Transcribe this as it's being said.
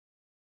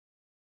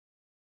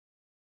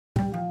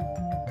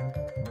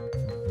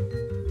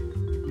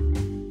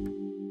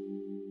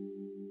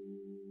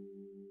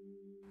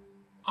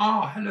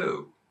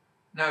Hello.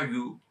 Now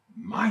you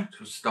might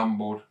have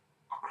stumbled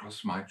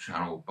across my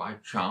channel by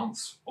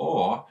chance,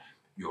 or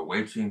you're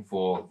waiting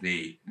for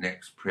the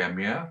next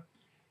premiere.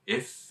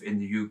 If in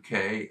the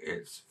UK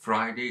it's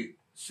Friday,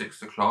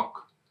 6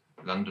 o'clock,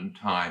 London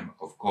time,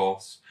 of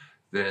course,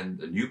 then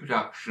the new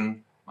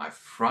production, my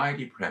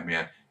Friday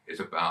premiere, is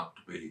about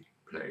to be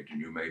played,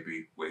 and you may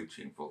be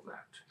waiting for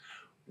that.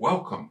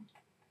 Welcome,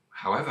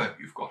 however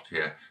you've got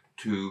here,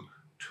 to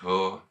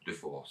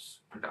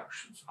Tour-de-Forss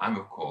Productions. I'm,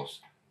 of course,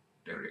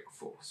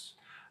 Tour-de-Forss.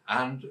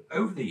 And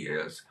over the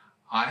years,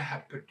 I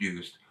have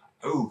produced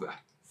over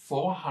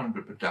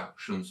 400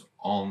 productions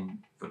on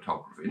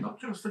photography, not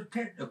just the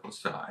technical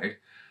side,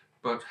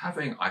 but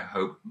having, I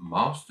hope,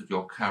 mastered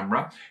your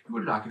camera, you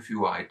would like a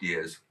few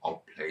ideas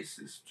of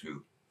places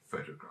to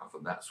photograph.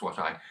 And that's what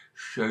I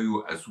show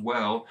you as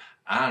well,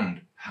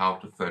 and how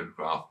to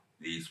photograph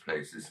these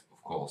places,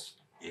 of course,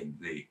 in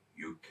the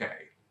UK.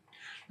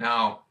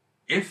 Now,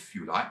 if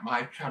you like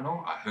my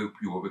channel, I hope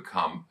you will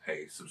become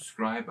a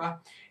subscriber.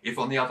 If,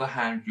 on the other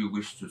hand, you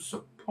wish to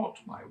support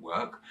my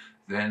work,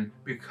 then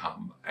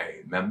become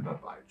a member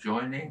by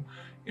joining.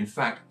 In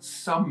fact,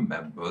 some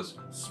members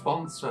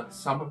sponsor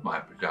some of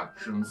my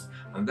productions,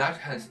 and that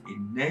has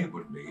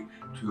enabled me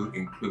to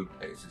include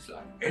places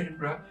like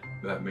Edinburgh,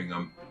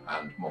 Birmingham,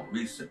 and more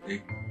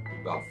recently,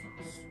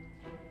 Belfast.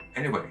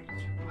 Anyway,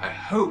 I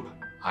hope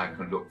I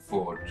can look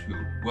forward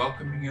to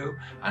welcoming you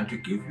and to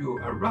give you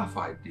a rough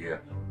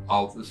idea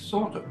of the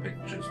sort of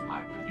pictures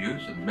I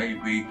produce, and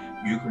maybe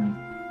you can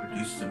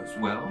produce them as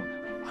well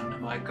under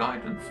my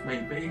guidance,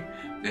 maybe.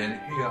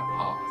 Then here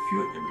are a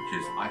few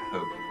images I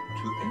hope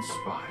to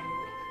inspire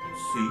you.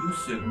 See you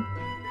soon.